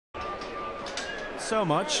So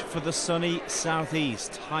much for the sunny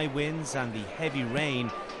southeast. High winds and the heavy rain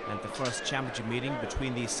meant the first championship meeting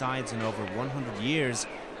between these sides in over 100 years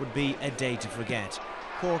would be a day to forget.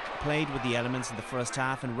 Cork played with the elements in the first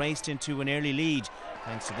half and raced into an early lead,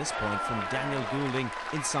 thanks to this point from Daniel Goulding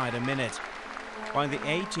inside a minute. By the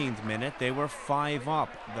 18th minute, they were 5 up.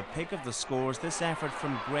 The pick of the scores, this effort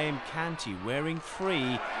from Graham Canty, wearing 3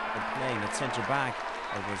 but playing at centre-back.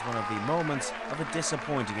 It was one of the moments of a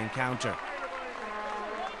disappointing encounter.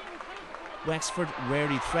 Wexford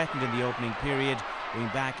rarely threatened in the opening period.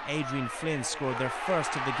 Wing-back Adrian Flynn scored their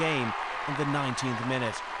first of the game in the 19th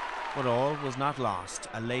minute. But all was not lost.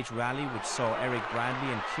 A late rally which saw Eric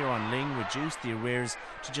Bradley and Kieran Ling reduce the arrears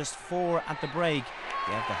to just 4 at the break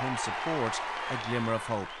gave the home support a glimmer of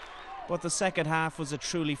hope. But the second half was a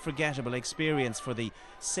truly forgettable experience for the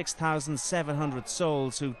 6,700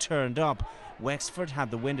 souls who turned up. Wexford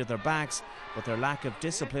had the wind at their backs, but their lack of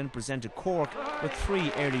discipline presented Cork with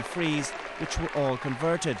 3 early frees, which were all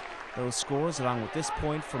converted. Those scores, along with this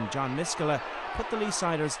point from John Miskela, put the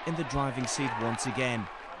Leesiders in the driving seat once again.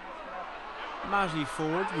 Matty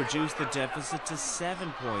Ford reduced the deficit to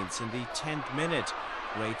 7 points in the 10th minute.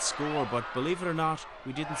 Great score, but believe it or not,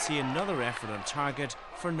 we didn't see another effort on target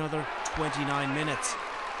for another 29 minutes.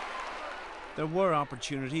 There were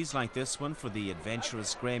opportunities like this one for the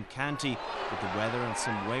adventurous Graham Canty, but the weather and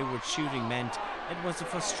some wayward shooting meant it was a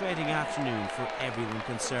frustrating afternoon for everyone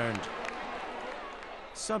concerned.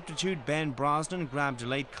 Substitute Ben Brosnan grabbed a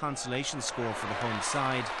late consolation score for the home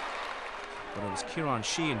side, but it was Kieran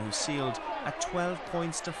Sheehan who sealed a 12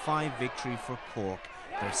 points to 5 victory for Cork.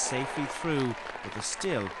 They're safely through, but there's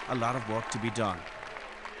still a lot of work to be done.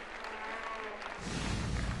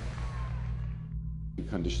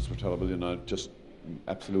 Conditions were terrible, just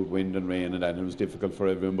absolute wind and rain and that, and it was difficult for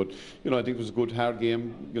everyone. But I think it was a good, hard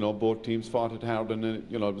game. Both teams fought it hard, and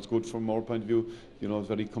it was good from our point of view. It was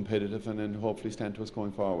very competitive, and then hopefully stand to us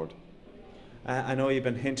going forward. I know you've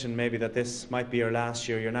been hinting maybe that this might be your last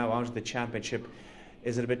year. You're now out of the championship.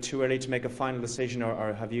 Is it a bit too early to make a final decision,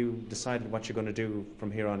 or have you decided what you're going to do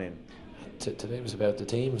from here on in? Today was about the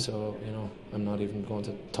team, so I'm not even going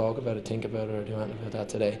to talk about it, think about it, or do anything about that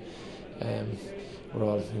today. We're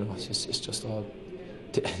all, it's just all,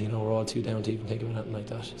 we're all too down to even think about anything like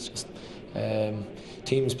that. It's just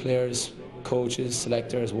teams, players, coaches,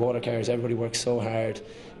 selectors, water carriers, everybody works so hard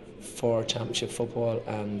for championship football,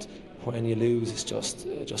 and when you lose, it's just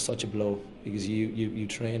such a blow, because you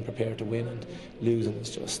train, prepare to win, and losing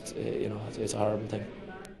is just, it's a horrible thing.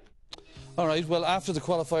 All right, well, after the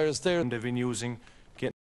qualifiers there, they've been using